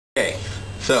Okay,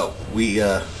 so we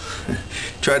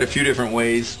tried a few different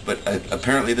ways, but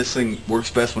apparently this thing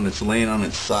works best when it's laying on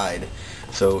its side.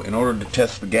 So in order to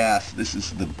test the gas, this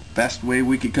is the best way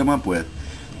we could come up with,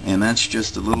 and that's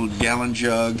just a little gallon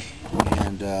jug,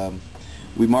 and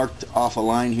we marked off a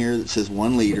line here that says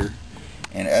 1 liter,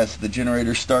 and as the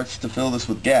generator starts to fill this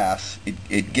with gas,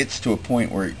 it gets to a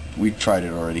point where we tried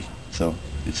it already, so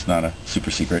it's not a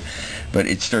super secret, but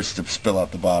it starts to spill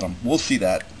out the bottom. We'll see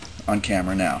that on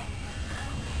camera now.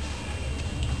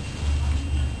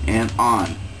 And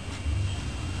on.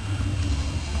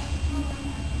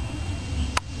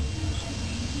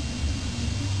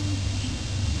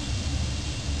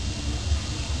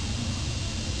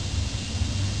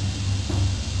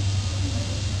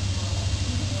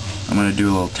 I'm going to do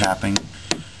a little tapping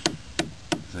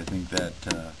because I think that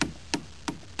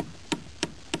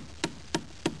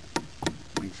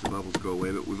makes the bubbles go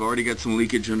away, but we've already got some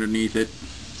leakage underneath it.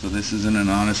 So this isn't an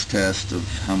honest test of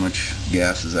how much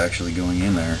gas is actually going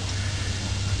in there.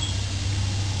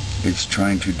 It's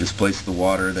trying to displace the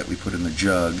water that we put in the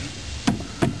jug.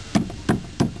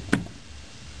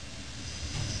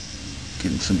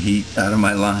 Getting some heat out of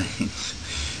my lines.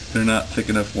 They're not thick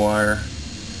enough wire.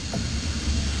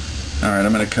 Alright,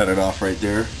 I'm going to cut it off right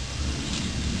there.